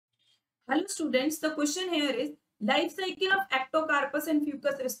Hello students, the question here is life cycle of Ectocarpus and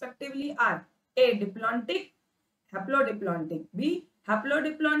Fucus respectively are A. Diplontic, haplodiplontic, B.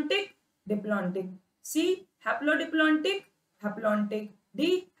 Haplodiplontic, diplontic, C. Haplodiplontic, haplontic,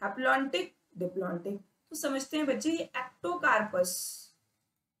 D. Haplontic, diplontic. तो समझते हैं बच्चे ये Ectocarpus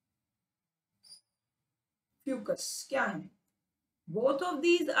Fucus क्या है. Both of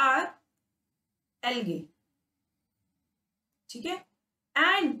these are algae. ठीक है.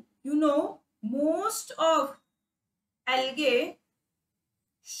 And you know most of algae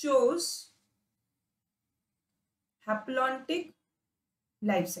shows haplontic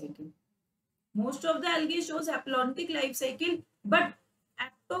life cycle. Most of the algae shows haplontic life cycle, but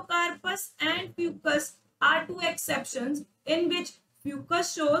Ectocarpus and Fucus are two exceptions in which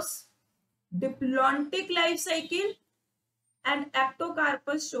Fucus shows diplontic life cycle and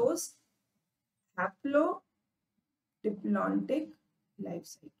Ectocarpus shows haplodiplontic life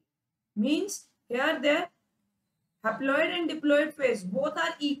cycle. Means here their haploid and diploid phase both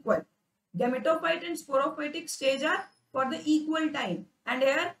are equal. Gametophyte and sporophytic stage are for the equal time, and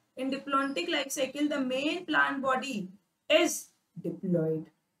here in diplontic life cycle the main plant body is diploid.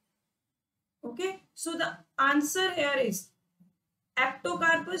 Okay, so the answer here is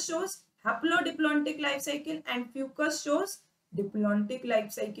Ectocarpus shows haplodiplontic life cycle and Fucus shows diplontic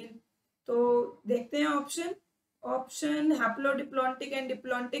life cycle. तो देखते हैं option. Option haplodiplontic and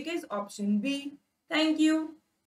diplontic is option B. Thank you.